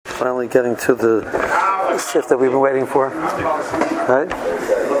Finally getting to the shift that we've been waiting for. Right?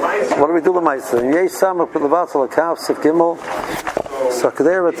 What do we do l'maisa? Yesh samach b'levatzal akav sif gimel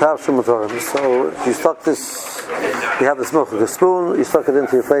sakadei v'tav shumatorim. So you stuck this. You have this milk, the spoon. You stuck it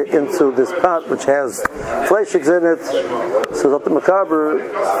into this pot, which has fleishiks in it. So that the makaber,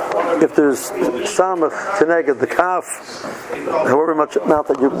 if there's samach keneged the kaf, however much amount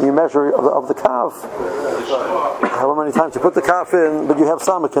that you measure of the kaf, however many times you put the kaf in, but you have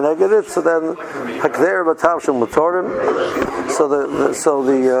samach keneged it. So then hakder v'tav shumatorim. So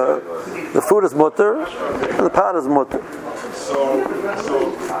the food is mutter and the pot is mutter.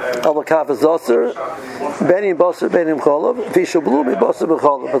 Al kaf is osir, benim basar benim cholav, vishu blumi basar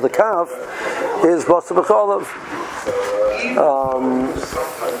b'cholav. But the kaf is basar b'cholav.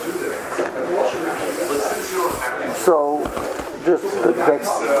 So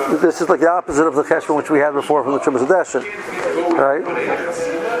this is like the opposite of the cheshbon which we had before from the Trumas Hadeshin, right?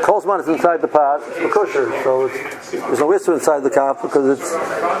 Kolzman is inside the pot, it's kosher, so there's no issue inside the kaf because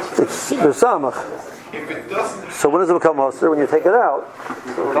there's samach. So when does it become osir? When you take it out.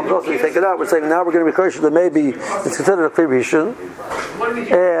 So it becomes osir, you take it out. We're saying now we're going to be kosher that maybe it's considered a kli rishon,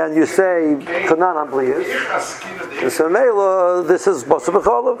 and you say kanan on bliyas. And so meila, this is basar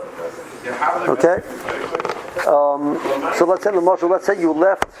b'cholav. Okay. So let's say the mashal. Let's say you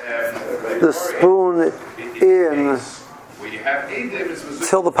left the spoon in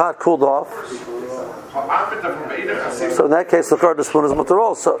till the pot cooled off. So in that case, the spoon is mutter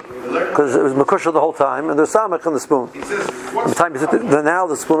also, because it was makusha the whole time, and there's samach in the spoon. By the time now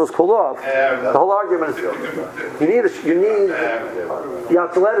the spoon is cooled off. The whole argument is you need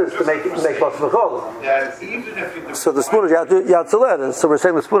yatzaletas to make basar b'cholav. So the spoon is yatzaletas. So we're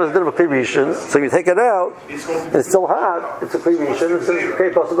saying the spoon is a bit of a kli rishon. So you take it out, and it's still hot. It's a kli rishon. It's a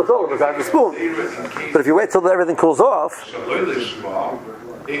great basar b'cholav without the spoon. But if you wait till everything cools off.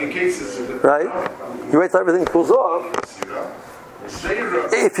 Right? You wait till everything cools off.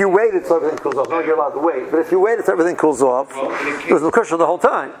 If you wait until everything cools off, not you're allowed to wait. But if you wait until everything cools off, it was makusha the whole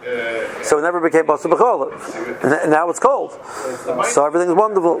time. So it never became basar b'cholav. And now it's cold. So everything's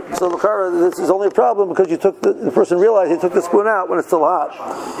wonderful. So this is only a problem because you took the person realized he took the spoon out when it's still hot.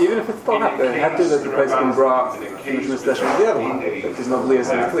 Even if it's still hot, it had to that the place can brought in the session with the other one. There's no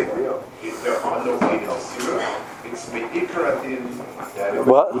bliyas in the kli.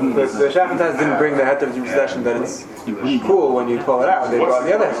 What? The Shachantas didn't bring the head of the possession that it's cool when you pull it out. They brought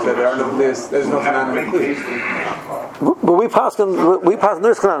the other head that there are no bliyas. There's no kanan in the kli. But we pass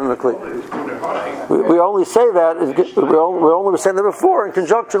there's kanan in the kli. We only say that we only were saying that before in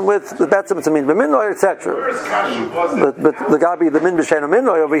conjunction with the betzim it's a min b'minnoy, etc. But the gabi the min b'shein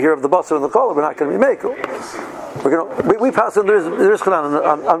minnoy over here of the basar and the kolah we're not going to be makel. We pass in there is kanan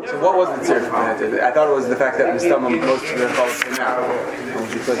on. So what was the tzir from that? I thought it was the fact that most of the kolah came out.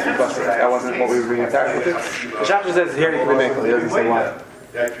 That wasn't what we were being attacked with it. The Shachar says here you can be makel. He doesn't say why.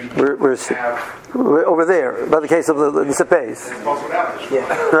 We're over there by the case of the Nisapes. Yeah.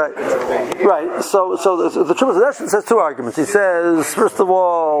 Right. So the Trumas Hadeshin says two arguments. He says first of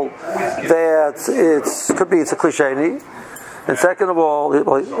all that it's a klisheni, and second of all,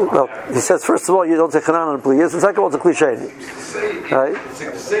 he says first of all you don't say kanan on bliyas, and second of all it's a klisheni, right?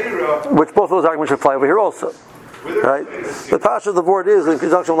 Which both of those arguments apply over here also. Right? The pasha of the word is in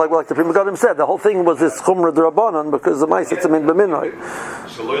conjunction like the Pri Megadim said. The whole thing was this chumra d'Rabbanan because the mice it's a min b'minoi,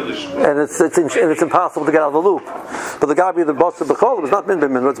 and it's impossible to get out of the loop. But the gabi the basar b'cholav is not min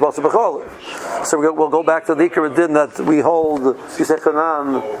b'minoi; it's basar b'cholav. So we'll go back to the ikar din that we hold. You say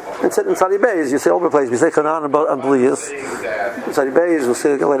kanan in Tzadi Beis. You say over the place. We say kanan on bliyas. In Tzadi Beis, we'll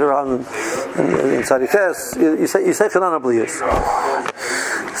say later on in Tzadi Tes. You say kanan on bliyas.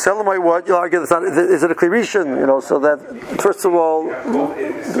 Selamai, what you'll argue? Is it a kli rishon? So that first of all,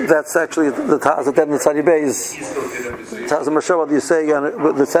 that's actually the Taz at the end of Tzadi Beis. Taz and Mashavad, you say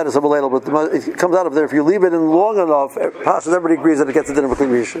the status of a ladle, but it comes out of there. If you leave it in long enough, everybody agrees that it gets a din of a kli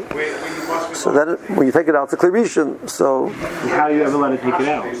rishon. So then, when you take it out, it's a kli rishon. So how do you ever let it take it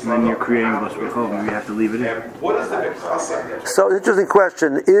out? And then you're creating basar b'cholav. You have to leave it in. So interesting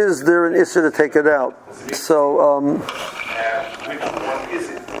question: is there an issue to take it out? So.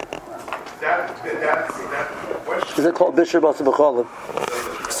 Is it called bishur basar b'cholav?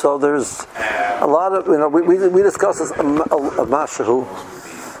 So there's a lot of we discuss this a mashahu.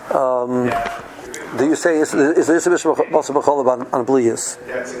 Do you say is there bishur basar b'cholav on bliyas?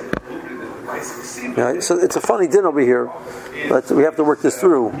 Right? So it's a funny din over here, but we have to work this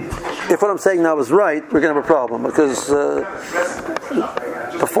through. If what I'm saying now is right, we're going to have a problem because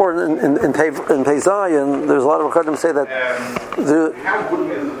before in Pei Zayin, there's a lot of Rechadim say that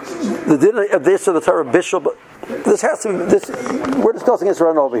the din of this of the Torah bishul this has to be this. We're discussing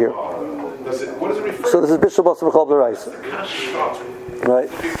Isra over here. So this is Bishul Basar B'chol D'Oraisa. Right?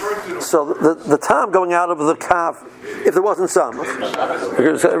 So the time going out of the kaf, if there wasn't samach,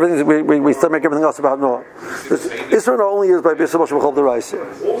 because everything we still make everything else about Noah. Isra only is by Bishul Basar B'chol D'Oraisa.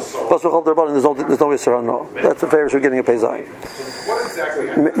 Basar B'chol D'Oraisa, there's no Isra Noah. That's the favors we're getting a Peizayin.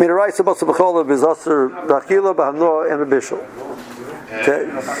 Midaraisa Basar B'chol B'Zasar B'Achila B'Hanoah and B'Bishul. Okay,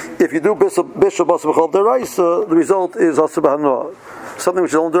 if you do Bishul Basar B'chol D'Oraisa, the result is Asar B'Hanoah. Something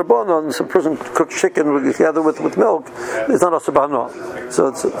which is only derbanan, some person cooks chicken together with milk, it's not asur b'hanoah. So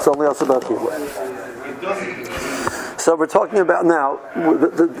it's only asur b'achila. So we're talking about now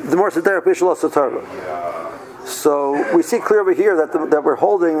the more derech bishul asur Torah. So we see clear over here that we're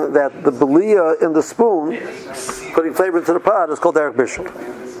holding that the belia in the spoon, putting flavor into the pot, is called derech bishul.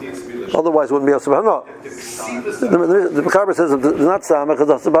 Otherwise, it wouldn't be asur b'hanoah. The Mechaber says it's not samach, it's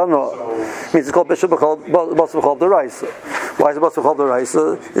asur b'hanoah. Means it's called Bishul Basar B'chol D'Oraisa. Why is it Basar B'chol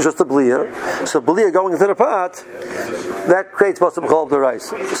D'Oraisa? It's just a belia. So belia going into the pot, that creates Basar B'chol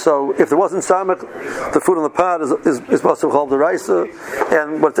D'Oraisa. So if there wasn't samach, the food in the pot is Basar B'chol D'Oraisa,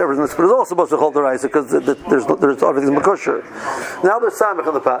 and whatever's in the spoon is also Basar B'chol D'Oraisa because there's everything's makosher. Now there's samach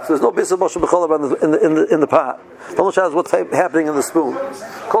in the pot, so there's no Basar B'chol in the pot. The only shot is what's happening in the spoon.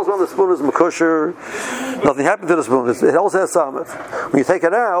 Calls on the spoon is makosher. Nothing happened to the spoon. It also has samach. When you take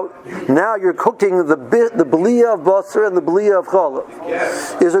it out, now you're cooking the belia of basar and the belia of chalav.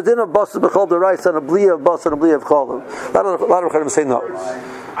 Is there din of basar b'chol D'Oraisa and a belia of basar and a belia of chalav? A lot of Chaim say no.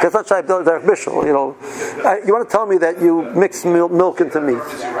 That's not Shai Derech Bishul. You want to tell me that you mix milk into meat?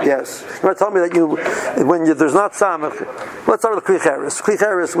 Yes. You want to tell me that there's not samach? Let's start with the kli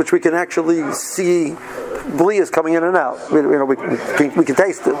cheres, which we can actually see belia is coming in and out. We can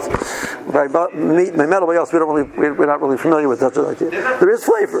taste it. By metal, else we're not really familiar with that idea. There is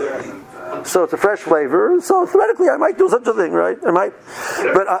flavor. So it's a fresh flavor. So theoretically, I might do such a thing, right? I might,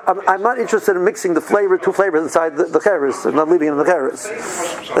 but I'm not interested in mixing the two flavors inside the cheres and not leaving it in the cheres.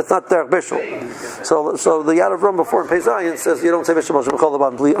 That's not derech bishul. So the Yad of Rum before in Peizayin says you don't say bishul basar b'chol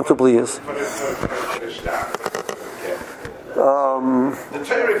on two bliyas.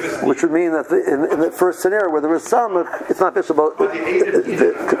 Which would mean that in the first scenario where there is samach, it's not bishul.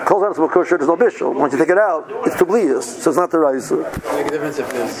 Calls out to kosher, there's no bishul. Once you take it out, it's two bliyas, so it's not the rice. Make a difference if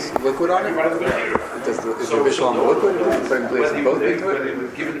there's liquid on it. Is there bishul on the liquid? Certain places both into it.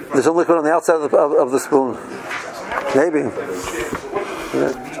 There's some liquid on the outside of the spoon. Maybe.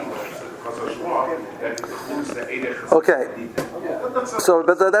 Yeah. Okay. So,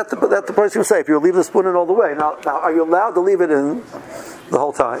 but that's the price you say. If you leave the spoon in all the way, now are you allowed to leave it in the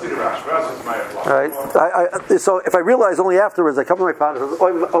whole time? All right. So if I realize only afterwards, I come to my pot and say,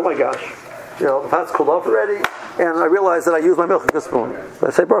 oh my gosh, the pot's cooled off already, and I realize that I use my milk in the spoon. So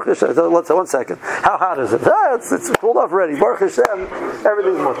I say, Baruch Hashem. Let's say 1 second. How hot is it? It's cooled off already. Baruch Hashem.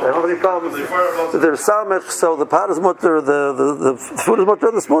 Everything's mutter. I don't have any problems. There's samach, so the pot is mutter, the food is mutter,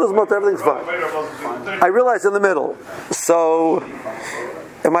 the spoon is mutter. Everything's fine. I realize in the middle. So,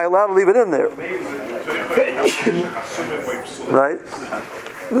 am I allowed to leave it in there? Right?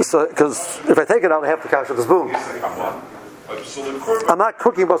 So, because if I take it out, I have to catch the spoon. I'm not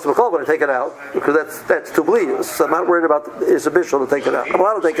cooking basar b'chol when I take it out because that's too bliyas. So I'm not worried about is a bishul to take it out. I'm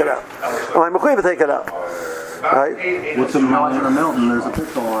allowed to take it out. I'm mechuyev to take it out. Right? With some knowledge in the mountain, there's a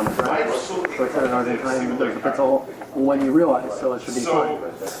pitfall on it, right? So it says in Argentine, there's a pitfall when you realize, so it should be fine.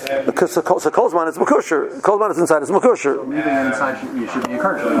 Because kolzman is makosher. Kolzman is inside, it's makosher. Leaving it inside, you should be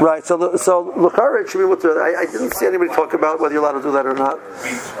encouraged. Right. So l'charet should be what I didn't see anybody talk about whether you're allowed to do that or not.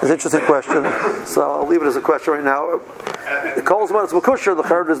 It's an interesting question. So I'll leave it as a question right now. Kolzman is makosher.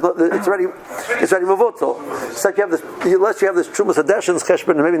 L'charet is not. It's already mavotel. It's like unless you have this trumas hadeshins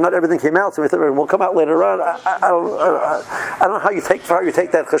cheshbon, and maybe not everything came out. So we'll come out later on. I don't know how you take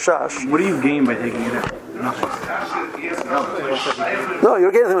that chashash. What do you gain by taking it out? Nothing. No, you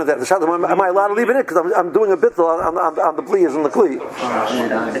don't get anything with that. Am I allowed to leave it in? Because I'm doing a bittul on the bliyas and the kli.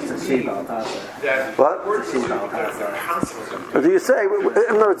 It's a sheibal tasa. What? It's a sheibal tasa. Or do you say,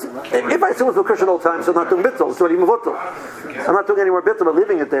 in other words, if I assume it's makosher all the time, so I'm not doing bittul, it's already mavuttul. I'm not doing any more bittul, but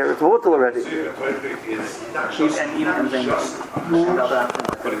leaving it there, it's mavuttul already. And even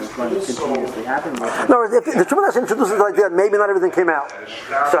continuously happen. No, if the Truman introduces it like that, maybe not everything came out.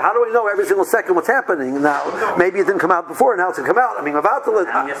 So how do we know every single second what's happening now? Maybe it didn't come out before, now it's going to come out. I mean, about to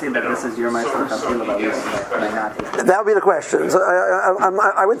I'm guessing that this is your Meister Kapila, but that would be the question. So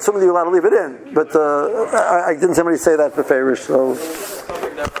I would assume that you're allowed to leave it in, but I didn't somebody say that for favors, so.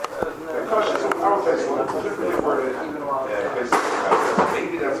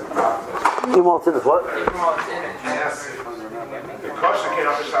 You want in is what?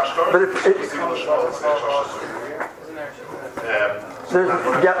 But if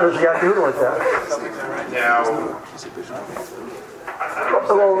there's a Yehuda like that.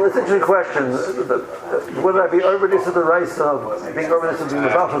 Well, it's an interesting question. Would I be over this to the rice of being over this to the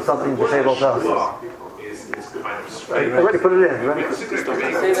mouth or something to save all else? I already put it in. Ready?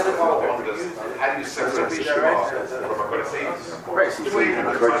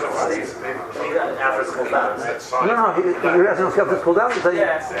 No, you're asking us to cool down.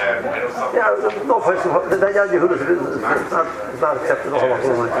 Yeah, no place. That Yehuda is not accepted.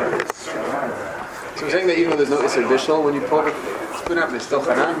 So we're saying that even though there's no Isser Bishul, when you pull the spoon out, there's still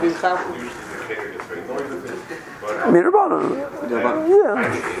Chanan being Chav? Mirabanan. Yeah.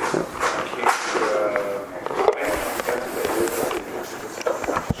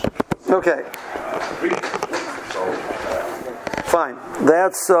 Okay. Fine.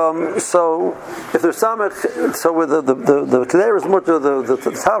 That's so. If there's samech, so with the kedera is mutter, the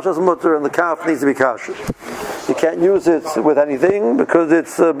taush is mutter, and the kaf needs to be kasher. You can't use it with anything because it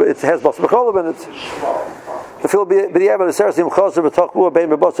has bas b'cholav in it. If it'll be b'diavad aserasim chaser b'tachbu bein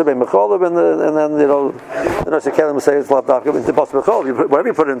b'basar bein b'cholav, and then the nurse kelim will say it's lav dafka into bas b'cholav. Whatever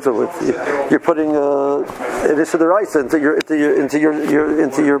you put into it, you're putting it is to the rice into your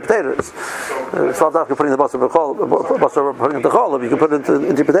potatoes. It's lav dafka putting the basar b'cholav, putting the cholav. You can put it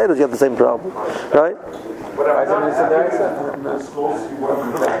into potatoes. You have the same problem, right?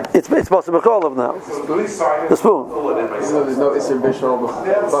 It's basar b'cholav now. The spoon. There's no Isser Bishul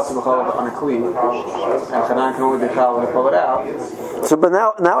basar b'cholav on a clean, and Chanan can only be Chal when you pull it out. So, but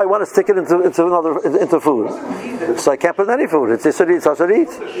now I want to stick it into food. So I can't put it in any food. It's Isser Eat, Asher Eat.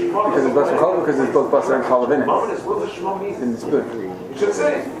 Because it's basar b'cholav, because there's both basar and cholav in it, in the spoon.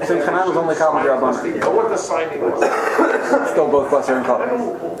 So Chanan was only Chal M'Drabanan. What the signing was? Still both basar and cholav.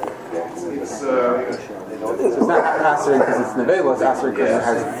 It's It's not Asr because it's Nevela, it's Asr because it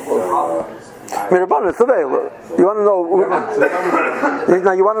has both. Mirabanan, it's Nevela. You want to know?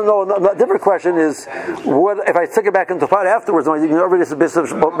 Now you want to know. A different question is, what if I stick it back into pot afterwards? You can already say b'is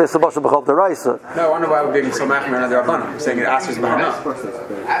b'chol deraisa. No, I wonder why we're getting so machmir on the Rabbanan. I'm saying it Asr's behind.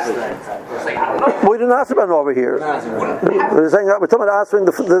 We didn't ask about it over here. We're talking about answering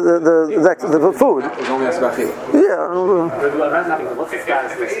the food. It's only Asr b'achil. Yeah.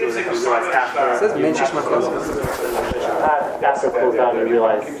 It says Menchish Makos. After it cools down, you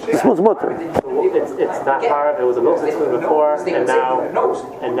realize This one's mutter. it's not hard. It was a milk spoon before, and now Now it's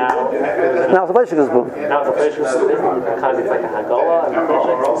a Leishik spoon. now it's a fish spoon because it's like a hagola and a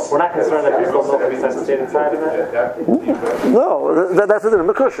fish. We're not concerned that there's still milk stayed inside of it. No, that's a different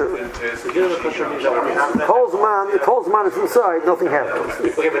Mekusher. Kolzman is inside, nothing happens.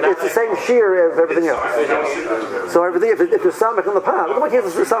 It's the same shear of everything else. So everything, if there's samek in the pot, why can't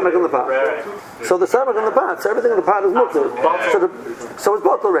there's samek in the pot? So the samek in the pot, so everything in the pot is mutter. So it's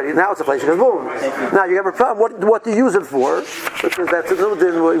bought already. Now it's a place. Boom. Now you have a problem. What do you use it for? Because that's a new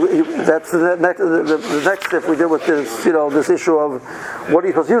din. That's the next step we did with this. This issue of what are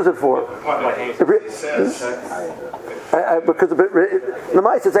you supposed to use it for? Because the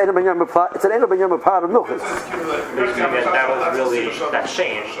mice it's an enobanyama pot of milk. That was really that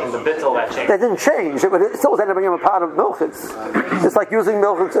changed, and the bittel that changed. That didn't change. It still was enobanyama pot of milk. It's like using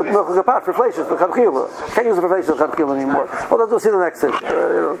milk as a pot for fleishes for chadchila. Can't use it for fleishes for chadchila anymore. Well, let's see the next thing.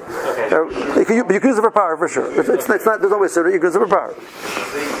 You can use it for power for sure. It's not. There's no way to. You can use it for power.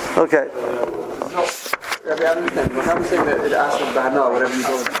 Okay. I understand. But I'm saying that it asks us Bahana, whatever you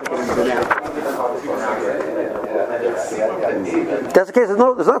go and put it into the now. That's the case. There's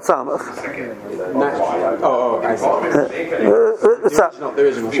not samach. Oh, I see.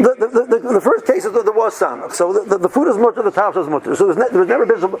 The first case is that there was samach. So the food is mutter, the taush is mutter. So there's never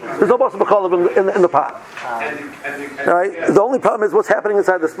been there's no basar b'cholav in the pot. All right. The only problem is what's happening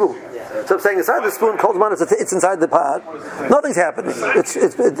inside the spoon. So I'm saying inside the spoon, kolzman it's inside the pot. Nothing's happening. There's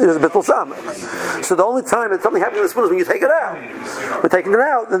a bittul samach. So the only time that something happens in the spoon is when you take it out. We're taking it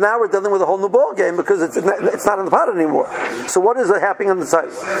out, and now we're dealing with a whole new ball game because it's not in the pot anymore. So what is happening on the side?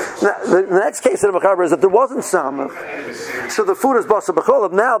 Now, the next case in the Mechaber is that there wasn't samach, so the food is basar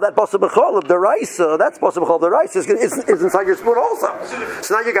b'cholav. Now that basar b'cholav, the rice, that's basar b'cholav, the rice is inside your spoon also.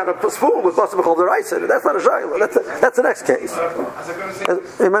 So now you got a spoon with basar b'cholav, the rice in it. That's not a shayla. That's the next case.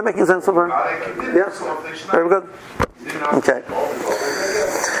 Am I making sense so far? Yes. Very good. Okay.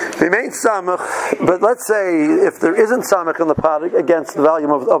 Remains samach, but let's say if there isn't samach in the pot against the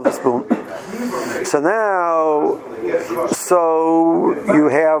volume of the spoon. So now, you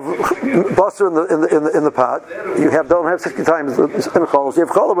have basar in the pot. You don't have 60 times the cholos. You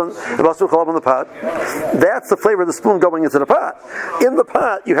have cholabin, the basar cholabin in the pot. That's the flavor of the spoon going into the pot. In the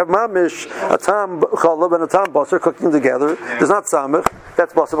pot, you have mamish, a tam cholab and a tam basar cooking together. There's not samach.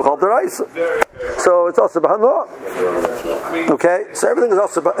 That's basar cholab deraisa. So it's also b'hanoah. Okay, so everything is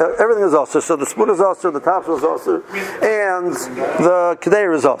also. So the spoon is also, the top is also, and the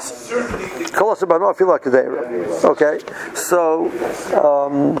kedeira is also. Kolasa b'hanoah fila kedeira. Okay, so.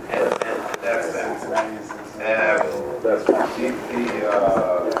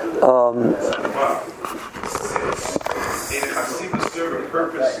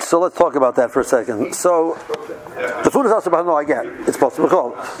 So let's talk about that for a second. So the food is also b'hanoah. I get it's possible to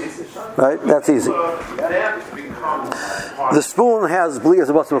call, right? That's easy. The spoon has bli as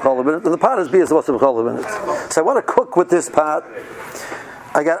a basar b'cholab in it, and the pot has bli as a basar b'cholab in it. So I want to cook with this pot.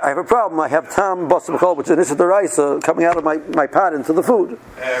 I have a problem. I have tam basar b'cholab, which is the rice coming out of my pot into the food,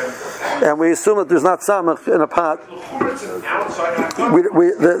 and we assume that there's not samach in a pot.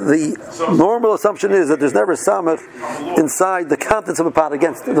 The normal assumption is that there's never samach inside the contents of a pot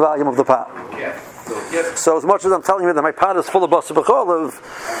against the volume of the pot. So as much as I'm telling you that my pot is full of basar b'cholab,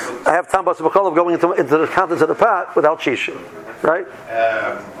 I have tam basar b'cholab going into the contents of the pot without shisha, right?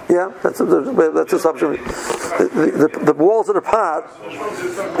 Yeah, that's assumption. The walls of the pot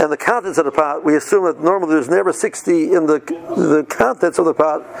and the contents of the pot, we assume that normally there's never 60 in the contents of the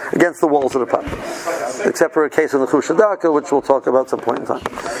pot against the walls of the pot, except for a case in the Chushadaka, which we'll talk about some point in time.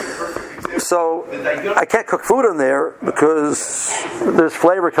 So I can't cook food in there because there's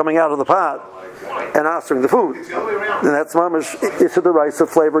flavor coming out of the pot and answering the food, and that's mamish into the rice of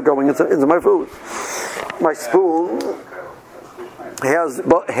flavor going into my food. My spoon has. I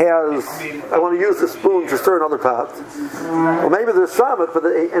want to use the spoon to stir another pot. Well, maybe there's samach, but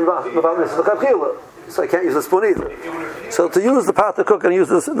so I can't use the spoon either. So to use the pot to cook and use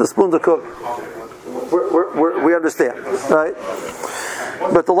the spoon to cook, we understand, right?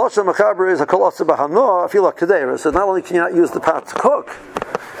 But the lashon mechaber is a kolasa b'hanoah afila kedeira. So not only can you not use the pot to cook,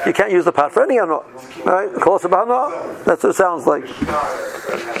 you can't use the pot for any hanoah, right? Kolasa b'hanoah. That's what it sounds like.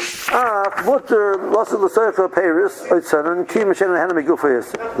 Mutter lashon l'soicha peiris oitzanan ki m'shein lehenem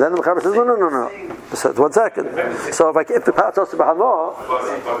megufayis. Then the mechaber says no. So 1 second. So if the pot's also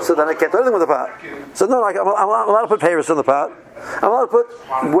b'hanoah, so then I can't do anything with the pot. So no, I'm allowed to put peiris in the pot. I'm allowed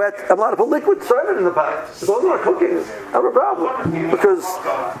to put liquid soda in the pot. As long as I'm not cooking, I have a problem because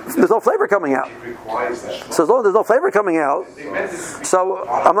there's no flavor coming out. So as long as there's no flavor coming out, so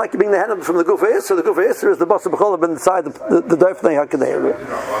I'm not giving the hand from the gufa isser. The gufa isser is the basar b'cholab inside the doifnei hakadeira.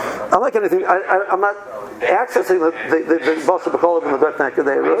 I'm not anything. I'm not accessing the basar b'cholab in the doifnei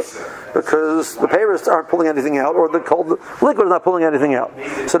hakadeira because the peiros aren't pulling anything out, or the liquid is not pulling anything out.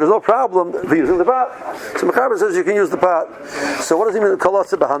 So there's no problem for using the pot. So Mechaber says you can use the pot. So what does he mean?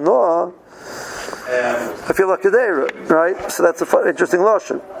 Kolasa b'hanoah. I feel like kedeira, right? So that's an interesting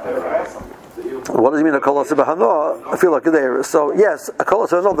lashon. What does he mean? A kolasa b'hanoah? I feel like kedeira. So yes, a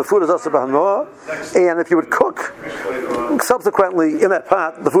kolasa b'hanoah. The food is also b'hanoah, and if you would cook subsequently in that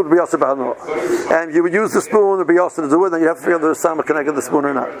pot, the food would be also b'hanoah, and you would use the spoon to be also to do it. Then you have to figure whether the samach connected the spoon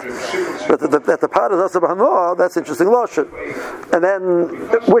or not. But that the pot is also b'hanoah. That's interesting lashon. And then,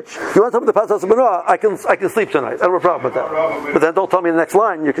 which you want to tell me the pot is also b'hanoah? I can sleep tonight. I don't have a problem with that. But then don't tell me in the next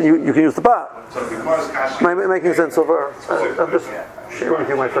line you can use the pot. Am I making sense so far? I'm just sharing with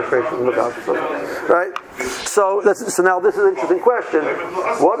you my frustration with God. Right? So now this is an interesting question.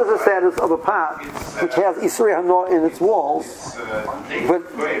 What is the status of a pot which has Isuri Hanoah in its walls, but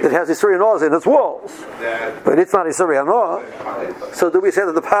it has Isuri Hanoah in its walls, but it's not Isuri Hanoah? So do we say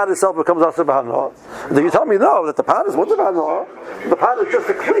that the pot itself becomes Asur B'Hanoah? Do you tell me no, that the pot is Mutar B'Hanoah? The pot is just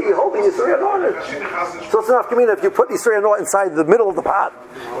a kli holding Isuri Hanoah in it. So it's enough to mean if you put Isuri Hanoah inside the middle of the pot,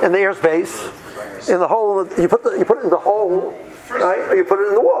 in the airspace, in the hole, you put it in the hole, right? Or you put it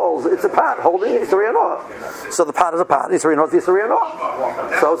in the walls. It's a pot holding Isuri Hanoah. So the pot is a pot. Isuri Hanoah is Isuri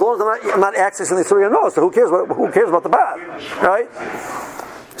Hanoah. So as long as I'm not accessing the Isuri Hanoah, so who cares about the pot, right?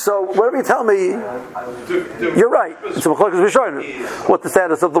 So whatever you tell me, you're right. It's a machlokes rishonim. What's the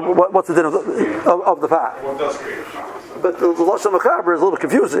status of what's the din of the pot? But the lashon mechaber is a little bit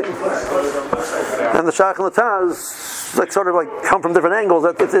confusing, and the shach and the taz sort of come from different angles.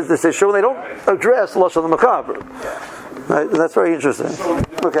 It's this issue, and they don't address the lashon mechaber. Right, and that's very interesting.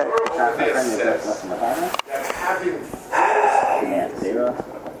 Okay.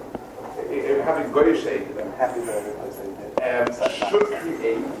 Having goyish should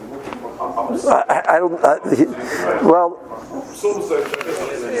create. I don't. Well.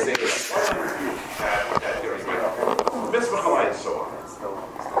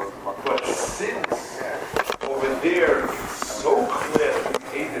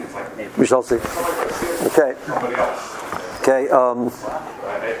 shall see. Okay. Okay.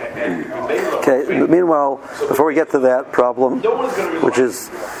 Okay. Meanwhile, before we get to that problem, which is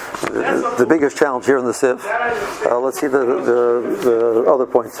the biggest challenge here in the Sif, let's see the other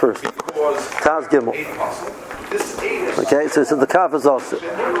points first. Taz Gimel. Okay, so the Kaf is also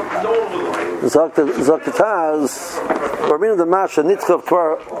Zok the Taz, or meaning the Masha Nitzchav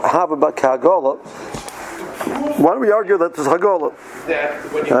Kvar Hava Bak Hagola. Why don't we argue that there's Hagola?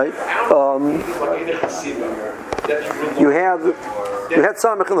 Right? You had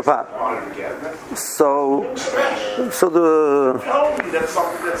Samech in the pot. So the Tell me that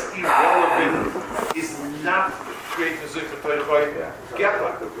something that's irrelevant is not creating a Zikr get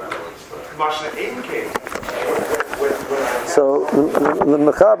like Masha Ein came. So the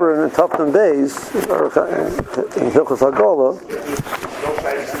Mechaber and Topton Bays in Hilchos Hagola.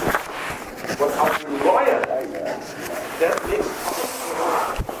 That makes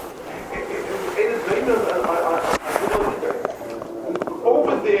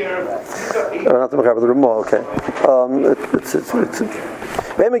over there. Not the Mechaber, the Ramah. Okay. It's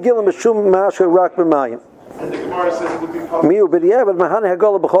Megillah Mishum Mashka Rak B'Mayim. And the Gemara says it would be possible. Miu b'diavad mahane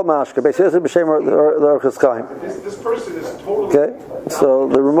hagola b'chol mashka. Basically, b'shem the Orchos Chaim. This person is totally. Okay, so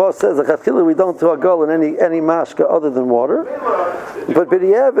the Ramah says that we don't do hagola in any mashka other than water, but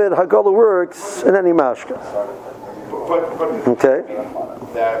b'diavad hagola works in any mashka. But Okay.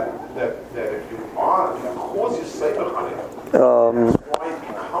 that if you cause your sefer on it, why it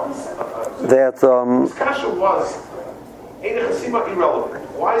becomes That kasha was ain't a chasima irrelevant.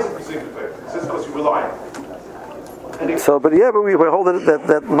 Why is it presumed to be? It says because you rely on it. so b'diavad we hold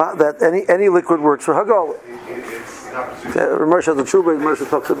that any liquid works for hagola. It's not presumed. Ramesh the Tshuva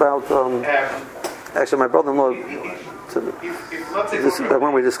talks about actually my brother-in-law.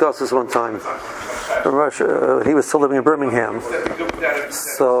 When we discussed this one time, he was still living in Birmingham,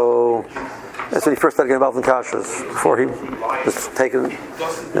 so that's when he first started getting involved in kashas. Before he was taken,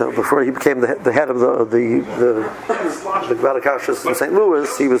 before he became the head of the Gvada Kashas in St.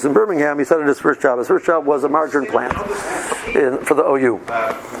 Louis, he was in Birmingham. He started his first job. His first job was a margarine plant for the OU.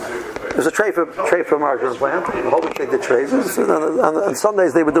 It was a tray for margarine plant. The whole week they did trays. On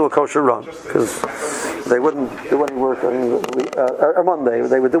Sundays they would do a kosher run because they wouldn't do any work on Monday.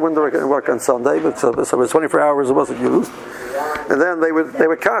 They wouldn't work on Sunday, but so it was 24 hours. It wasn't used. And then they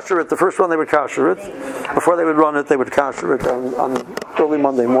would kosher it. The first one they would kosher it. Before they would run it, they would kosher it on early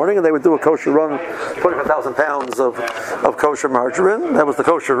Monday morning, and they would do a kosher run, 25,000 pounds of kosher margarine. That was the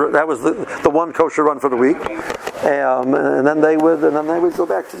kosher. That was the one kosher run for the week. And then they would go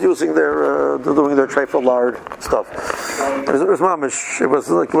back to using doing their tray for lard stuff. It was mamish. It was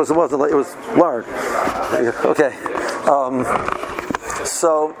lard. Okay.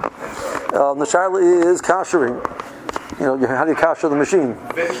 So the shaila is koshering. How do you kasher the machine?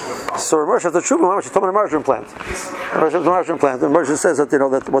 So Ramesh the Tshuva, talking about a margarine plant. Ramesh the margarine plant. The Ramesh says that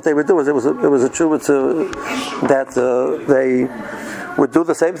that what they would do is it was a Tshuva that they would do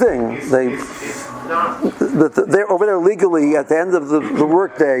the same thing. They're over there legally at the end of the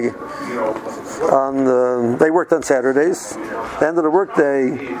workday. They worked on Saturdays. At the end of the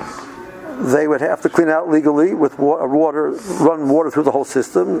workday, they would have to clean out legally with run water through the whole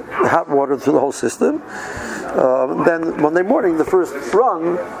system, hot water through the whole system. Then Monday morning, the first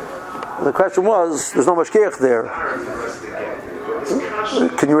run, the question was, there's no mashgiach there.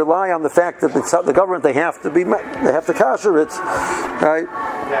 Can you rely on the fact that the government, they have to kosher it, right?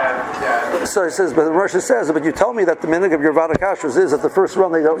 So he says, but the Rosh says, but you tell me that the minhag of your Vada Kashers is that the first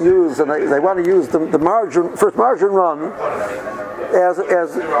run they don't use, and they want to use the first margarine run as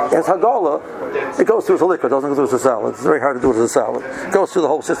Hagolah. It goes through as a liquid, it doesn't go through as a salad. It's very hard to do it as a salad. It goes through the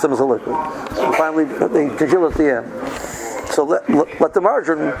whole system as a liquid. And finally, they congeal at the end. So let the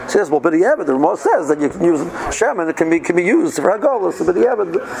margarine says, well, but the Ramah says that you can use shaman. It can be used for hagolah. So, but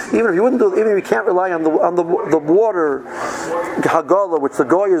even if you wouldn't do, even if you can't rely on the water hagolah, which the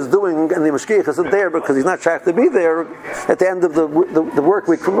goy is doing, and the mashgiach isn't there because he's not shaykh to be there at the end of the work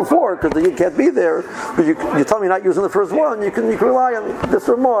week from before because the yid can't be there. But you tell me you're not using the first one. You can rely on this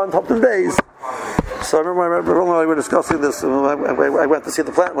Ramah on top of the days. So I remember when we were discussing this, I went to see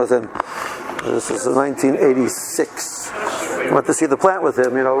the plant with him. This is 1986. I went to see the plant with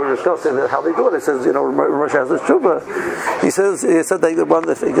him. We were discussing how they do it. He says, Rosh has this tshuva. He said they want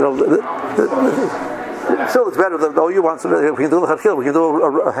the still it's better than you want. We can do the chadchil. We can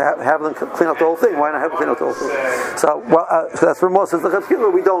have them clean up the whole thing. Why not have them clean up the whole thing? So that's for most of the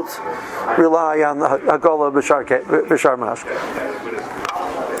chadchil. We don't rely on hagolah b'shar mashka.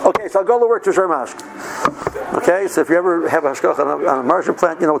 Okay, so hagolah works b'shar mashka. Okay, so if you ever have a hashgacha on a margarine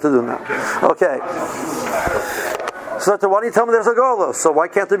plant, you know what to do now. Okay. So why do you tell me there's Hagola? So why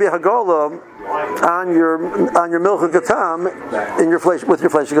can't there be a Hagola on your milch gatam in your flesh with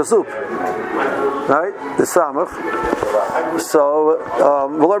your fleshika soup? Right? The samach. So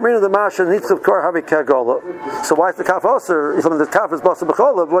the masha needs to kar havi kagola. So why is the kaf oser? If the kaf is basa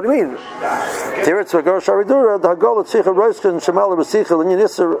b'chola, what do you mean? Tiritz v'gor sharidura the Hagola tzicha roiskin shemala b'sicha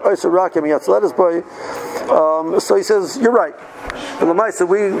l'nyinisser oiser rakim yatzledes boy. So he says you're right. In the Maisa,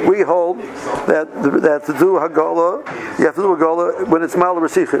 we hold that to do Hagola, you have to do Hagola when it's Mala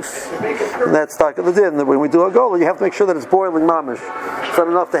Resichus. And that's like the din. When we do Hagola, you have to make sure that it's boiling mamish. It's not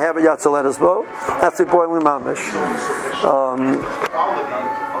enough to have a Yatzalet bo. That's the boiling mamish.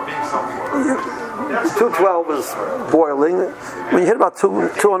 212 is boiling. When you hit about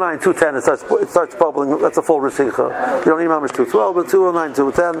 209, 210, it starts bubbling. That's a full Resicha. You don't need mamish 212, but 209,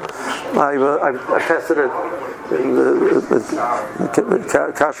 210. I've tested it.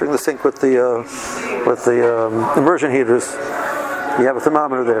 Kashering the sink with the immersion heaters. You have a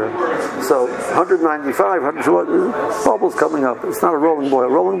thermometer there. So 195, 100 bubbles coming up. It's not a rolling boil.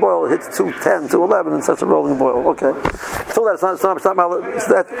 Rolling boil hits 210, 211, and such a rolling boil. Okay. So that's not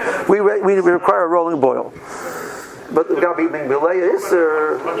we require a rolling boil. But the Gabi Mingbelei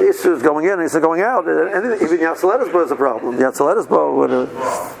Isser is going in, Isser going out, and even Yatzaletes Bo is a problem. Yatzaletes Bo,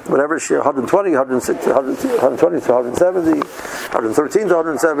 whatever share, 120, 160, 120 to 170, 113 to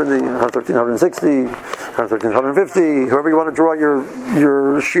 170, 113 to 160, 113 to 150, whoever you want to draw your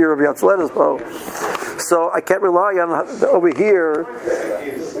shear of Yatzaletes Bo. So I can't rely on over here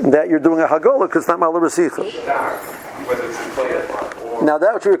that you're doing a Hagola because it's not Mala B'sicha. Now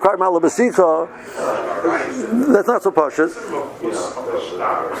that which you require Mala B'sicha, that's not so pashut.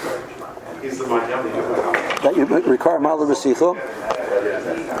 That you require Mala B'sicha.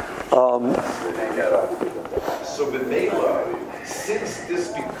 So B'neila, since this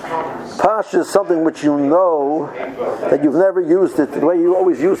becomes Pash is something which you know that you've never used it. The way you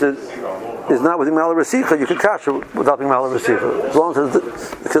always use it is not with Mala B'sicha. You can cash it without Mala B'sicha, as long as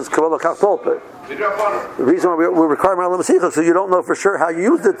because Kabbalah Kaf. The reason why we require Mala B'sicha so you don't know for sure how you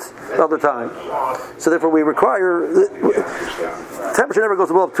used it the other time. So therefore we require temperature never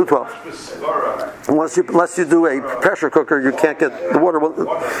goes above 212. Unless you do a pressure cooker, you can't get the water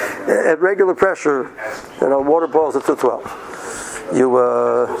at regular pressure. Water boils at 212.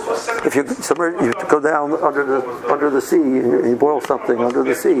 If you go down under the sea and you boil something under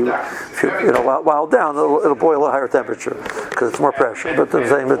the sea, while down it'll boil at a higher temperature because it's more pressure. But I'm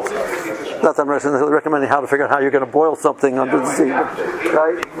saying that not that I'm recommending how to figure out how you're going to boil something under the sea,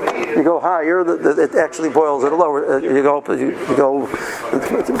 right? You go higher, it actually boils at a lower. You go cooking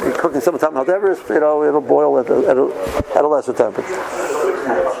some top Mount Everest, it'll boil at a lesser temperature.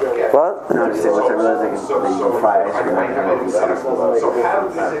 What? I understand what they're realizing is that you can fry ice cream.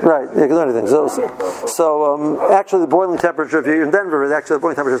 Right, you can do anything. So actually, the boiling temperature, if you're in Denver, the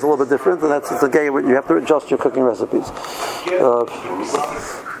boiling temperature is a little bit different, and that's the game you have to adjust your cooking recipes.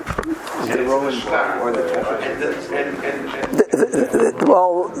 The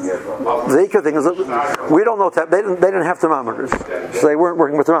Ikar thing is that we don't know that they didn't have thermometers, so they weren't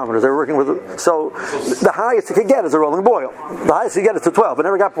working with thermometers. They were working with the highest you could get is a rolling boil. The highest you get is to 12. It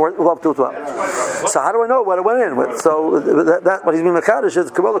never got above 212. So how do I know what it went in with? So that what he's being mechadish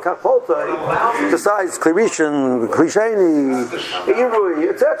is Kabbalah Kafpolta. Besides Klirishin, Klisheni, Irui,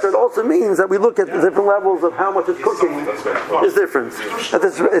 etc. It also means that we look at the different levels of how much it's cooking is different.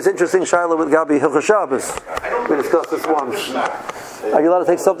 It's interesting, Shiloh with Gabi Hilchah Shabbos. We discussed this once. Are you allowed to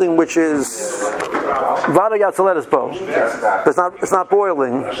take something which is Vada Yatzaletes Bo, but it's not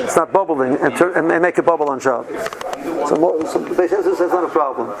boiling, it's not bubbling, and make it bubble on Shabbos? So they say this is not a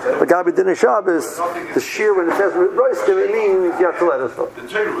problem. But Gabi Dinah Shabbos, the shear when it says Roiskim, it means Yatzaletes Bo.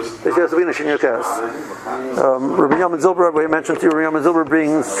 They say it's Vina Shinyakas. Rabbi Yamin Zilber, we mentioned to you, Rabbi Yamin Zilber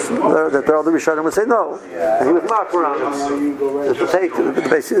brings that the other Rishonim would say no. And he was makbar on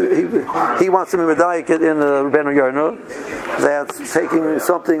it. He wants to be medayik in Rebbeinu Yarno that taking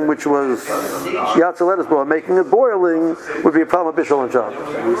something which was Yatzaletes Bo and making it boiling would be a problem of Bishul and Shabbos.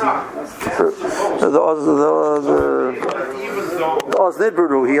 The Oz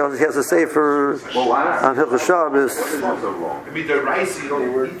Nidburu, he has a sefer on Hilchah Shabbos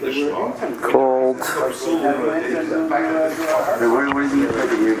called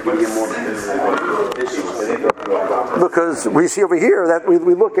because we see over here that we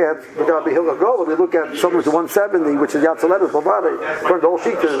look at we look at something to 170, which is Yatzaletes Bo. According to all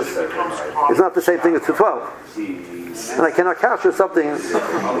Shitas, it's not the same thing as 212. And I cannot capture something,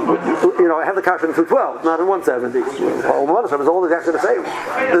 I have the capture in 212, not in 170. All the others, all exactly the same.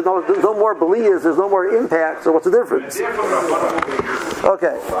 There's no more beliyas, there's no more impact, so what's the difference?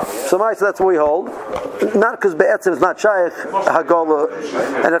 Okay, so that's what we hold. not because be'etzim is not shaykh hagola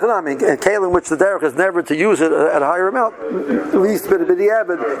and economic, and kelim which the derech is never to use it at a higher amount. At least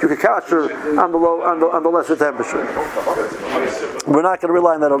b'di'avad you can kasher on the lesser temperature. We're not going to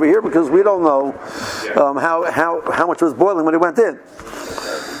rely on that over here because we don't know how much it was boiling when it went in.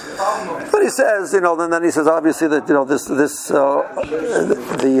 But he says, then he says obviously that the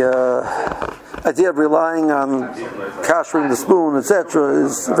idea of relying on kashering the spoon, etc.,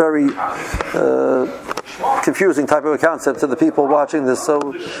 is very confusing type of a concept to the people watching this. So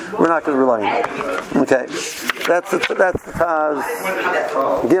we're not going to rely on it. Okay, that's the Taz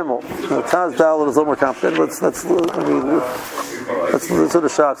Gimel. The Taz Dalet is a little more complicated. Let's listen to the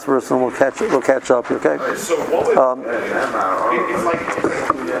shots first, and we'll catch up. Okay.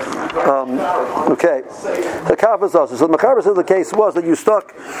 Okay. The Kavas also. So the Mechaber says the case was that you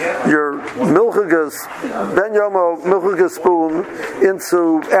stuck your milchigas Ben Yomo milchigas spoon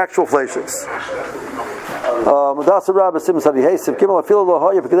into actual fleshings. So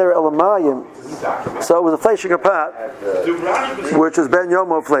it was a fleshing pot, which is Ben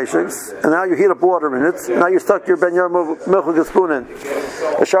Yomo fleshings, and now you heat up water in it, and now you stuck your Ben Yomo milchigas spoon in.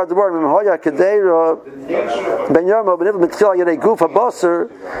 Ben Yomo ben Ibn Mitchil Yadei Gufa Basar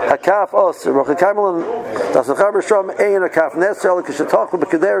Hakaf Osir Rochakamelon Das Chaber Shom Ein Hakaf Nesel Kishatach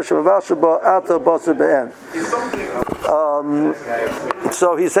B'Keder Shemavasha Ba'ata Basar Be'en.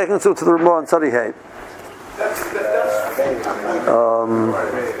 So he's taking us to the Ramah and Tzadi Hay.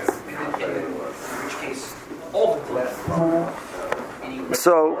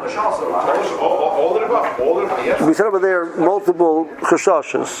 So we said over there multiple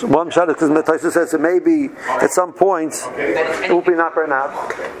chashashas. One shot because Metaisa says it may be at some point it will be not burn out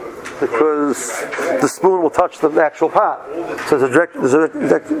because the spoon will touch the actual pot. So there's a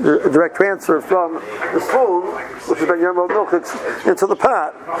direct transfer from the spoon, which is Ben Yomo milchiks, into the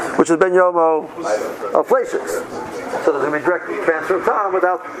pot, which is Ben Yomo fleshings. So there's going to be direct transfer of time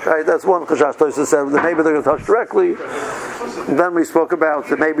without. Right, that's one chashash. Tosis said that maybe they're going to touch directly. And then we spoke about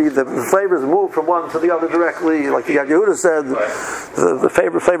that maybe the flavors move from one to the other directly, like the Yad Yehuda said. The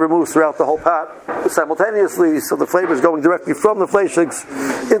flavor moves throughout the whole pot simultaneously, so the flavor is going directly from the fleshings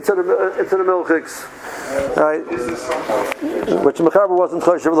into the milchiks, right? Which Mechaber wasn't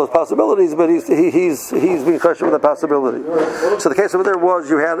kosher with those possibilities, but he's being kosher with that possibility. So the case over there was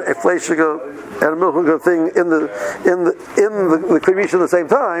you had a fleshiga and a milchiga thing in the Kli Rishon at the same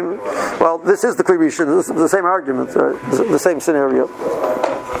time. Well, this is the Kli Rishon. This is the same argument, right? The same scenario.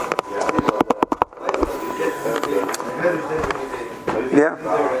 Yeah,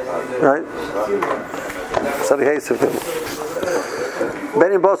 right. So the case of him.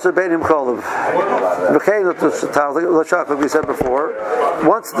 Benim Basar, Benim Cholav. Like we said before,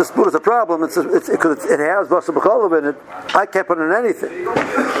 once the spoon is a problem, it has Basar B'Cholav in it, I can't put in anything.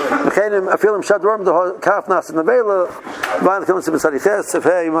 I feel him Shadwarm, the Kaf Nas in the Vela, Vine Kilim Sibisari Ches, if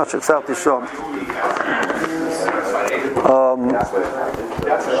hey, Mashak Salti Shom.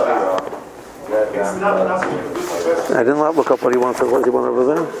 I didn't look up what he wanted over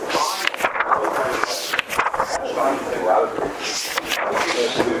there.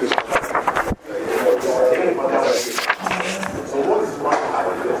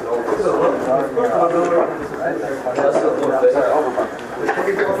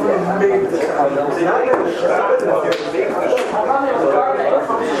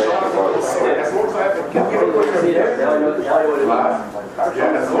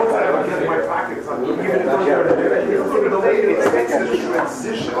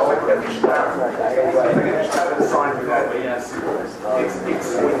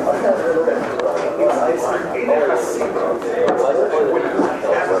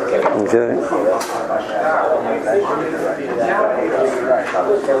 Okay,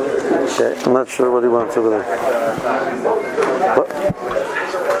 I'm not sure what he wants over there. What?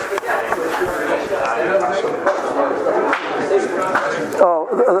 Oh,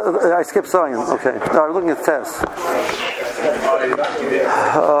 I skipped Zion. Okay. No, we're looking at tests.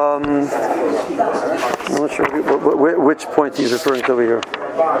 I'm not sure which point he's referring to over here.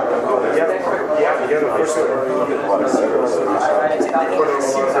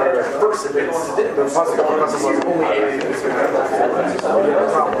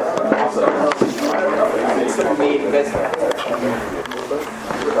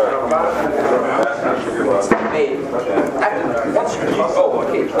 Once you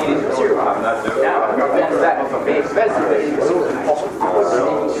okay, zero. Now, that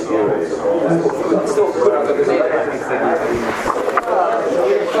still could have been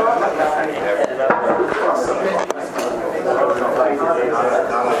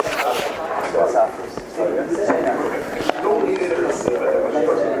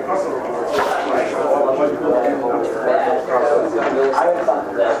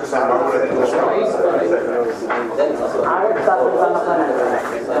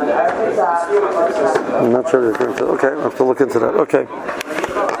I'm not sure. Okay, I have to look into that. Okay.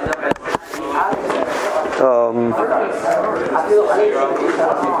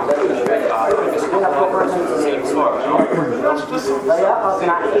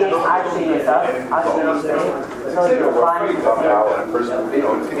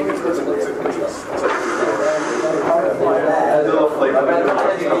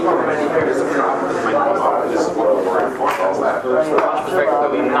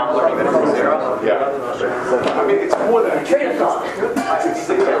 I mean, it's more than a train of thought.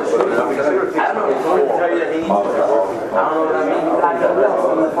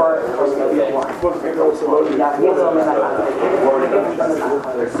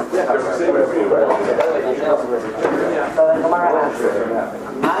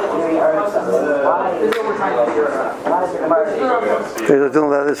 Okay, they're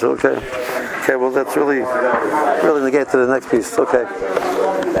doing that issue. Okay. Okay. Well, that's really negate to the next piece. Okay.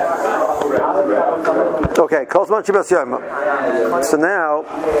 Okay. Kosman Shibas Yom. So now,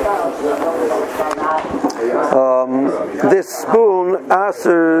 this spoon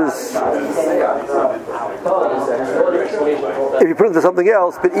answers if you put it into something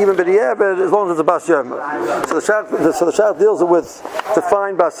else, but even b'di'eved, as long as it's a bas yom. So the shach deals with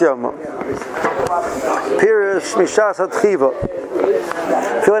defined bas yom. Pirish mishas hatchiva.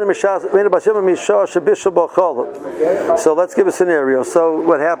 So let's give a scenario. So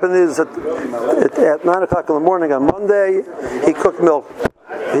what happened is at 9 o'clock in the morning on Monday, he cooked milk.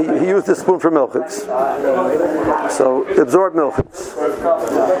 He used this spoon for milchiks. So absorbed milchiks.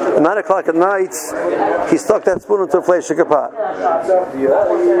 At 9 o'clock at night, he stuck that spoon into a fleishik pot.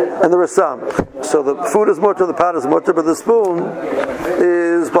 And there was some. So the food is mutter, the pot is mutter, but the spoon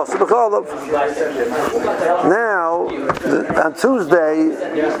is basar b'chalav. Now, on Tuesday,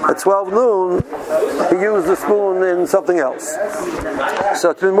 at 12 noon, he used the spoon in something else. So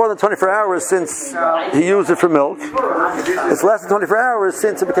it's been more than 24 hours since he used it for milk. It's less than 24 hours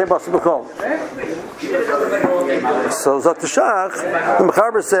since it became basar b'chalav. So Zot Shach, the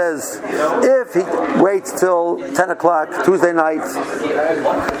Mechaber says, if he waits till 10 o'clock Tuesday night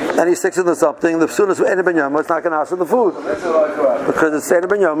and he sticks into something, the soon as Eina Ben Yoma, it's not going to answer the food. Because it's Eina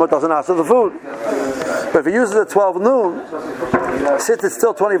Ben Yoma, it doesn't answer the food. But if he uses it at 12 noon, since it's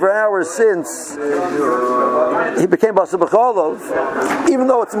still 24 hours since he became basar b'chalav, even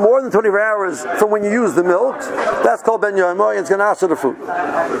though it's more than 24 hours from when you use the milk, that's called Ben Yoma, and it's going to answer the food.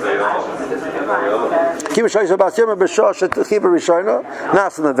 The shach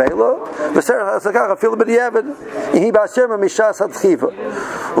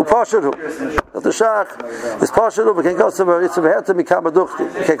is pashudu, but can go to it's a head to become a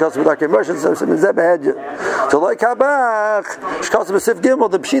duchti. Can go to like immersion, so it's a head. So like habach, shkos b'sif gimel,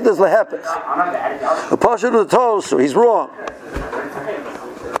 the pshita is lehepech. The pashudu the toes, so he's wrong.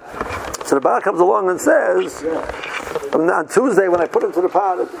 So the Baal comes along and says, on Tuesday when I put it into the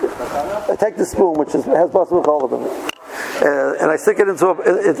pot, I take the spoon which has basar b'chalav in it, and I stick it into a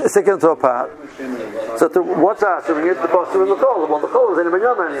pot. So what's answering it? The basar b'chalav. Well, the chalav is Eina Ben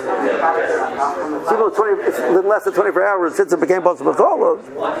Yoma anymore. It's even less than 24 hours since it became basar b'chalav,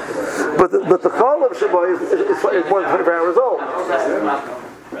 but the chalav sheba is more than 24 hours old.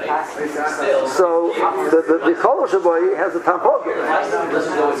 So the chalav sheba has a tampon.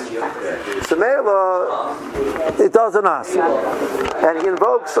 So Meila, it doesn't ask, and he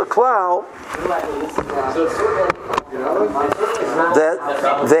invokes a klal that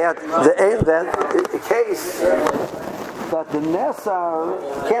in case that the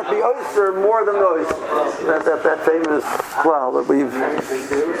Nesar can't be oyster more than the oyster. That famous klal that we've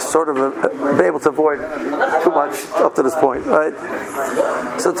sort of been able to avoid too much up to this point, right?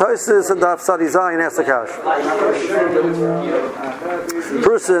 So Tosfos and Daf Sadi Zayin ask the kash.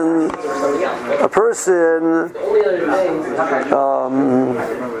 A person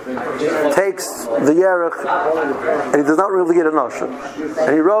takes the yerech and he does not really get a notion,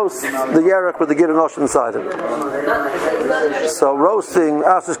 and he roasts the yerech with the gid and notion inside him. So roasting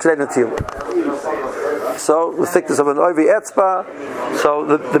ashes k'nei netila. So the thickness of an oivi etzba. So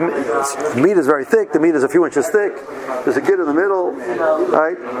the meat is very thick. The meat is a few inches thick. There's a gid in the middle,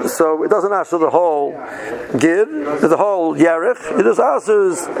 right? So it doesn't answer the whole gid, the whole yerech. It just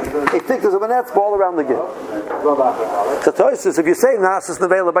answers a thickness of an etzba all around the gid. So Tosfos, if you say nasis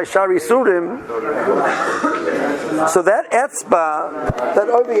nevela by shari surim, so that etzba, that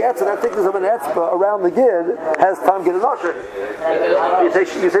oivi etzba, that thickness of an etzba around the gid has tam gid and usher. You say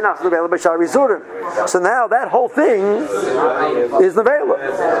nasis nevela by shari surim. So in now that whole thing is nevela.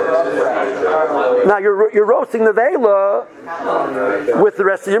 Now you're roasting nevela with the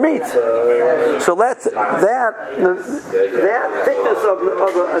rest of your meat. So that thickness of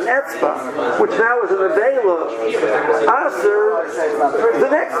an etzba, which now is an nevela, aser the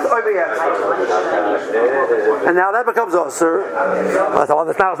next oivi etzba, and now that becomes aser. I thought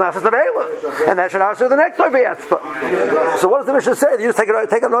this now is not just nevela, and that should aser the next oivi etzba. So what does the Mishnah say? You just take an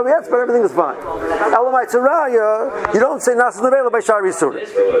oivi etzba, everything is fine. Elamai tzaraya, you don't say nas nevela by shari sur.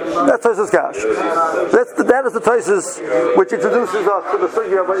 That's Tosas Gash. That is the Tosas which introduces us to the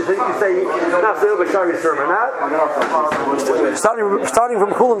sugya, but you say nas nevela by shari sur or not. Starting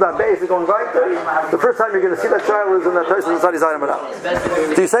from Kulam dot base and going right there, the first time you're going to see that child is in that Tosas inside his item or not.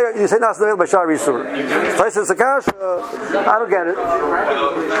 Do you say nas nevela by shari sur? Tosas Gash, I don't get it.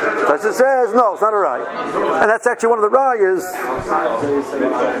 Tosas says no, it's not a raya, and that's actually one of the rayas.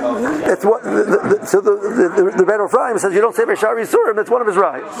 It's what the Rebbe Ephraim says. You don't say Beshar Yisurim. That's one of his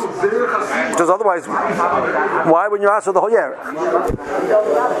rights. Because otherwise, why wouldn't you ask for the whole year?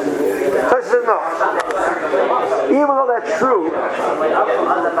 So he says no. Even though that's true,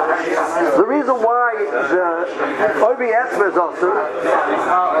 the reason why the Oibi Etzba is also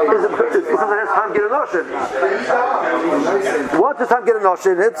is because it has Ham Gidanoshin. Once it's Ham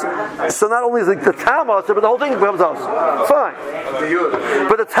Gidanoshin, so not only is the Tam also, but the whole thing becomes also. Fine.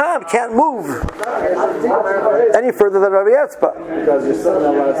 But the Tam can't move any further than Rabbi Etzba.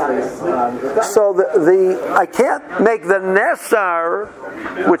 So I can't make the Nesar,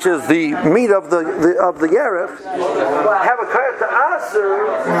 which is the meat of the Yerech, have a kayat to Aser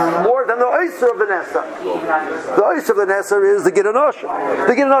more than the Oyser of the Nesar. The Oyser of the Nesar is the Gidanosha.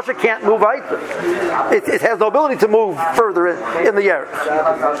 The Gidanosha can't move either. It has no ability to move further in the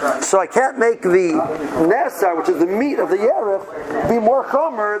Yerech. So I can't make the Nesar, which is the meat of the Yerech, be more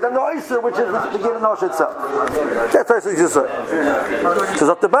chomer than the Oyser, which is the Gidanosha itself. That's what I just said. Says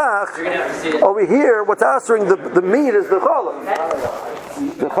up the back, over here, what's answering the meat is the cholav.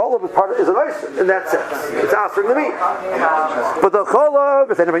 The cholav is an oyster in that sense. It's answering the meat. But the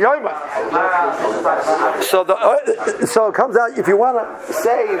cholav is anyway yoyma. So it comes out, if you want to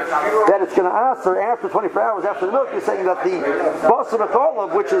say that it's going to answer after 24 hours after the milk, you're saying that the basar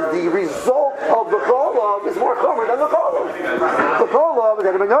cholav, which is the result of the cholav, is more chomer than the cholav. The cholav is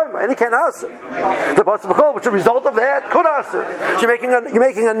anyway yoyma, and he can't answer. The basar cholav, which is the result of that, could answer. So you're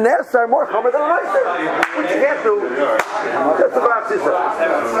making a nesar more chomer than an oyster, which you can't do. That's the Bach says.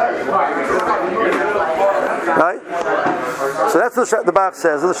 Right? So that's what the Bach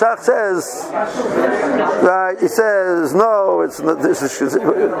says. And the Shach says, right? He says, no, this is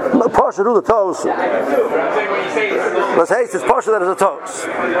Pasha do the toast. Let's haste, it's Pasha that is a toast.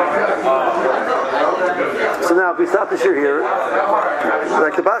 So now, if we stop the shir here,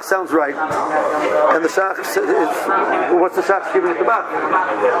 like the Bach sounds right, and the Shach, what's the Shach giving it to Bach?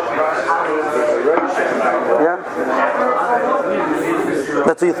 Yeah?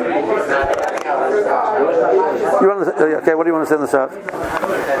 That's what you think. Okay, what do you want to say in the Shach?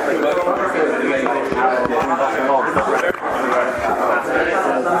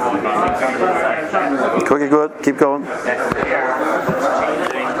 Okay, good. Keep going.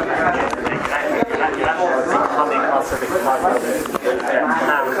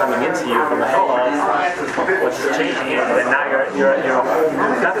 Coming into you from the Holocaust, which is changing it, and now you're a whole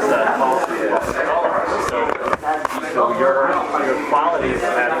new Kefza. So your qualities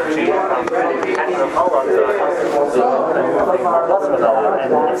have changed from having a Holocaust to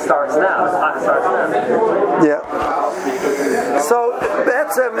and it starts now. The clock starts now. Yeah. So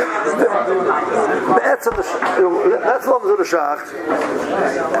that's the element of the Shach.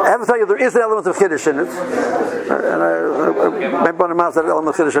 I have to tell you, there is an element of Kiddush in it, and I maybe want to mouse that element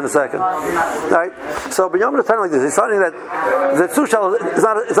of Kiddush in a second. Right? So Binyamin is telling like this. He's telling that the Sushtel is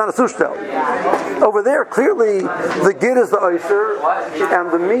not a Sushtel. Over there, clearly, the Gid is the Oyster, and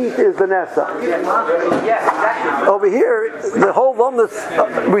the meat is the Nesa. Over here, the whole lumnus,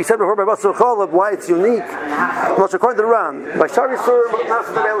 we said before by Basar Cholav, why it's unique. Well, according to the Ram, by Shari Sur,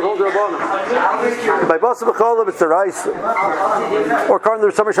 by Basar Cholav, it's the rice. Or according to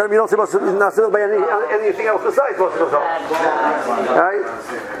the Summer Shadim, you don't see Basar by anything else besides Basar Cholav. Right?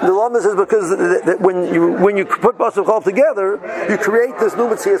 The lumnus is because when you put Basar Cholav together, you create this new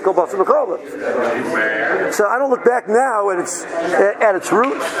Mitzvah called Basar Cholav. So I don't look back now at its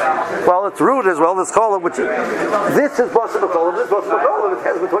root. Well, its root is this Cholav, which this is Basar Cholav, this is Basar Cholav. It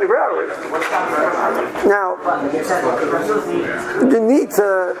has been 24 hours. Now, you need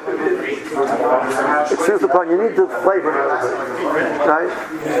to, excuse the pun, you need to flavor it, right?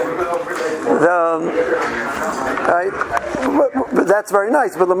 Right? But that's very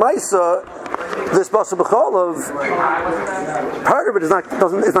nice. But the Maisa, this basar b'cholav, part of it is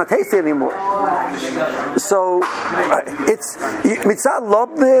not tasty anymore. So it's mitzad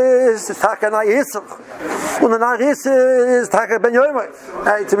lobnis, it's takana yisach, and the nachis is taka ben yomer.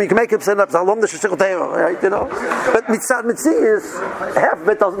 Right? So we can make it send up zalom the shishikotero, right? You know, but mitzad mitzi half of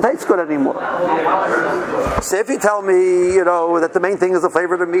it doesn't taste good anymore. So if you tell me, you know, that the main thing is the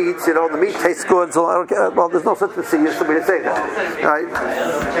flavor of the meats, you know, the meat tastes good, so I don't care. Well, there's no such mitzi as the way to say that, right?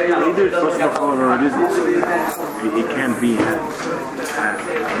 Either it's basar b'cholav or it isn't. It can't be.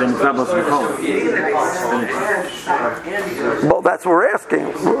 Then it's not basar b'cholav. Well, that's what we're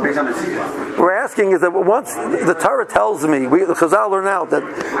asking. We're asking is that once the Torah tells me, the Chazal learn out that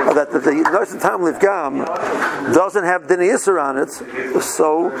the Nois Tam Livgam doesn't have Din Yisr on it,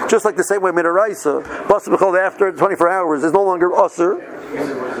 so just like the same way Midaraisa, basar b'cholav after 24 hours is no longer Usr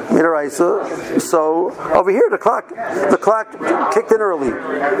Midaraisa. So over here the clock kicked in early.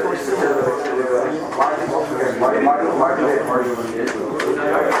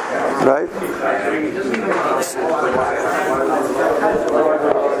 Right?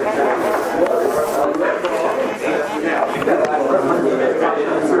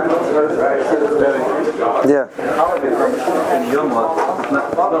 Yeah.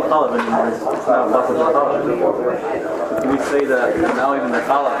 We say that now even the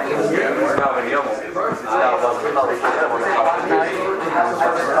challah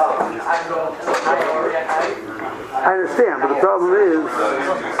I understand, but the problem is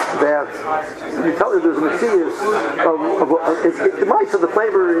that you tell me there's a Messias the mice of the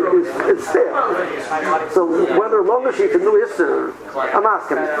flavor is stale. So whether longer she can do Isser, I'm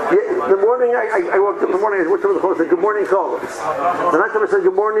asking. The morning I woke up in the morning, I went to the call and said, good morning, call. The night time I said,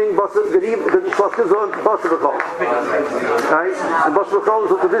 good morning, good evening, basar b'cholav. Right? And basar b'cholav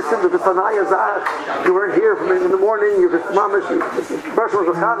is the distant, the Sanaya Zach. You weren't here from in the morning, you're just mamish, first one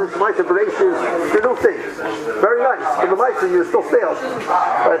was a Kaddish, mice and Bereshis, you do things. Very nice. But the mice, you're still stale.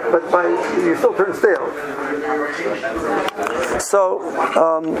 But you still turn stale. So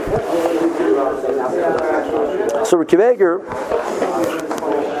Ricky Eger,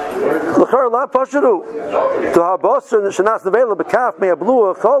 l'char la pasharu to habasr shenas nevela bekaf me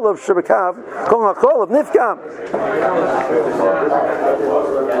ablua cholav shebekav kol hacholav nifkam.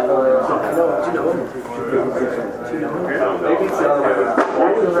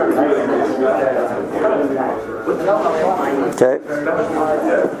 Okay.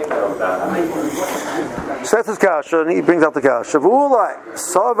 So that's his kasha, and he brings out the kasha. V'ulai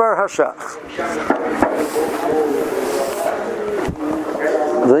savar hashach.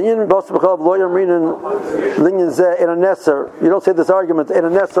 Linyan basar b'cholav lo yamrinan linyan zeh in a neser. You don't say this argument in a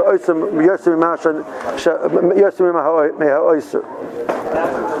neser oisem yosim imashan yosim imaha.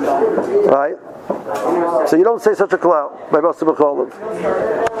 Right. So you don't say such a klal by basar b'cholav.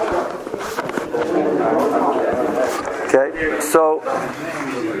 Okay, so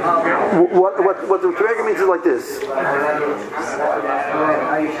what the Torah means is like this.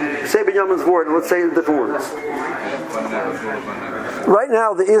 Say Binyamin's word, and let's say different words. Right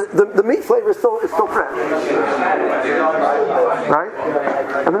now, the meat flavor is still fresh, right?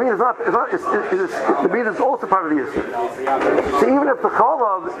 And the meat is not. The meat is also part of the issue. So even if the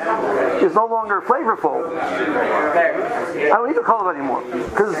cholav is no longer flavorful, I don't need the cholav anymore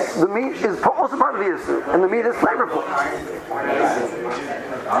because the meat is also part of the issue, and the meat is flavorful.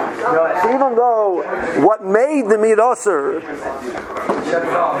 So even though what made the meat usher,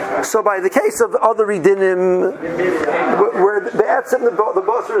 so by the case of other ridinim, where the etzem, the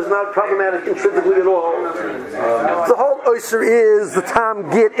basar is not problematic intrinsically at all, the whole oyster is the tam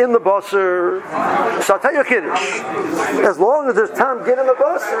git in the basar. So I'll tell you a kiddush. As long as there's tam git in the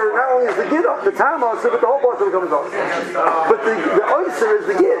basar, not only is the git the tam usher, but the whole basar becomes usher. But the oyster is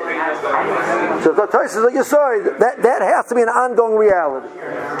the git. So the Tais is like you saw, that has to be an ongoing reality.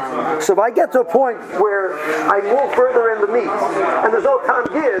 So if I get to a point where I move further in the meat, and there's no tam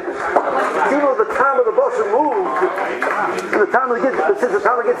gid, even though the tam of the basar moved, and the tam of the gid, since the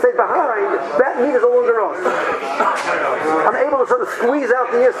tam of the gid stayed behind, that meat is no longer us. I'm able to sort of squeeze out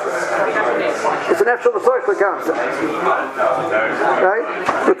the yisra. It's an actual circular concept, right?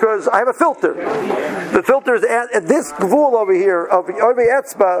 Because I have a filter. The filter is at this gvul over here of over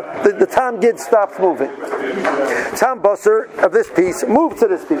etzba. The tam gid stops moving. Tam basar of this piece moves to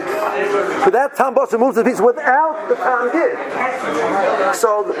this piece. But that tam basar moves to the piece without the tam gid.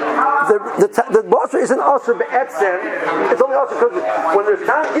 So the basar isn't usher be'etzen. It's only usher because when there's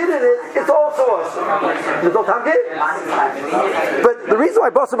tam gid in it, it's also usher. There's no tam gid. But the reason why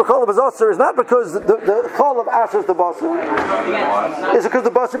basar b'cholav is usher is not because the cholav asers the basar. It's because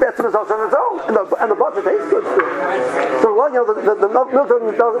the basar betzim is usher on its own, and the basar tastes good still. So the milk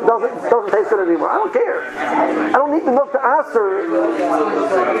doesn't taste good anymore. I don't care. I don't need the milk to aser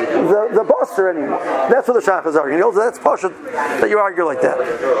the basar anymore. That's what the shach is arguing. That's pashut that you argue like that.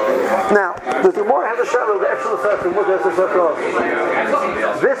 Now, the Gemara has a shadow of the Epsilon Sechta and what the Epsilon Sechta also.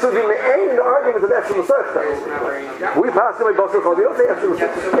 This would be the aim, the argument of the Epsilon Sechta. We pass away basar chol. We don't say Epsilon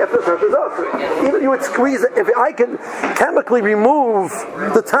Sechta is also. Even you would squeeze it. If I can chemically remove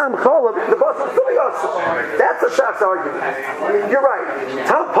the tam chol, the basar is still also. That's the shach's argument. You're right.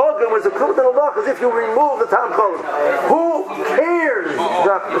 Tam pogam was a kumut and Allah as if you remove the tam chol. Who cares?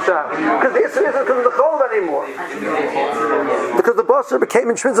 The shach. Because the issue isn't because of the chol anymore. Because the basar became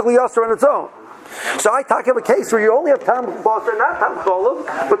intrinsically yasser on its own. So I talk of a case where you only have tam basar, not tam cholav,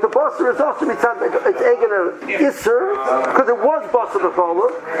 but the basar is also it's egen isser because it was basar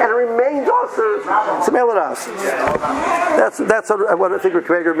b'cholav and it remains also semeladas. That's what I think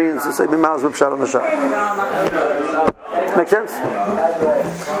Rekveger means to say b'maz b'pshat on the shah. Make sense?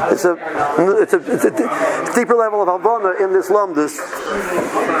 It's a deeper level of Havana in this lumdus.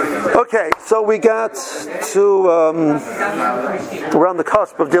 Okay, so we got to we're on the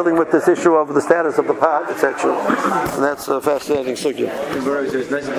cusp of dealing with this issue of the status of the pot, etc. And that's a fascinating subject.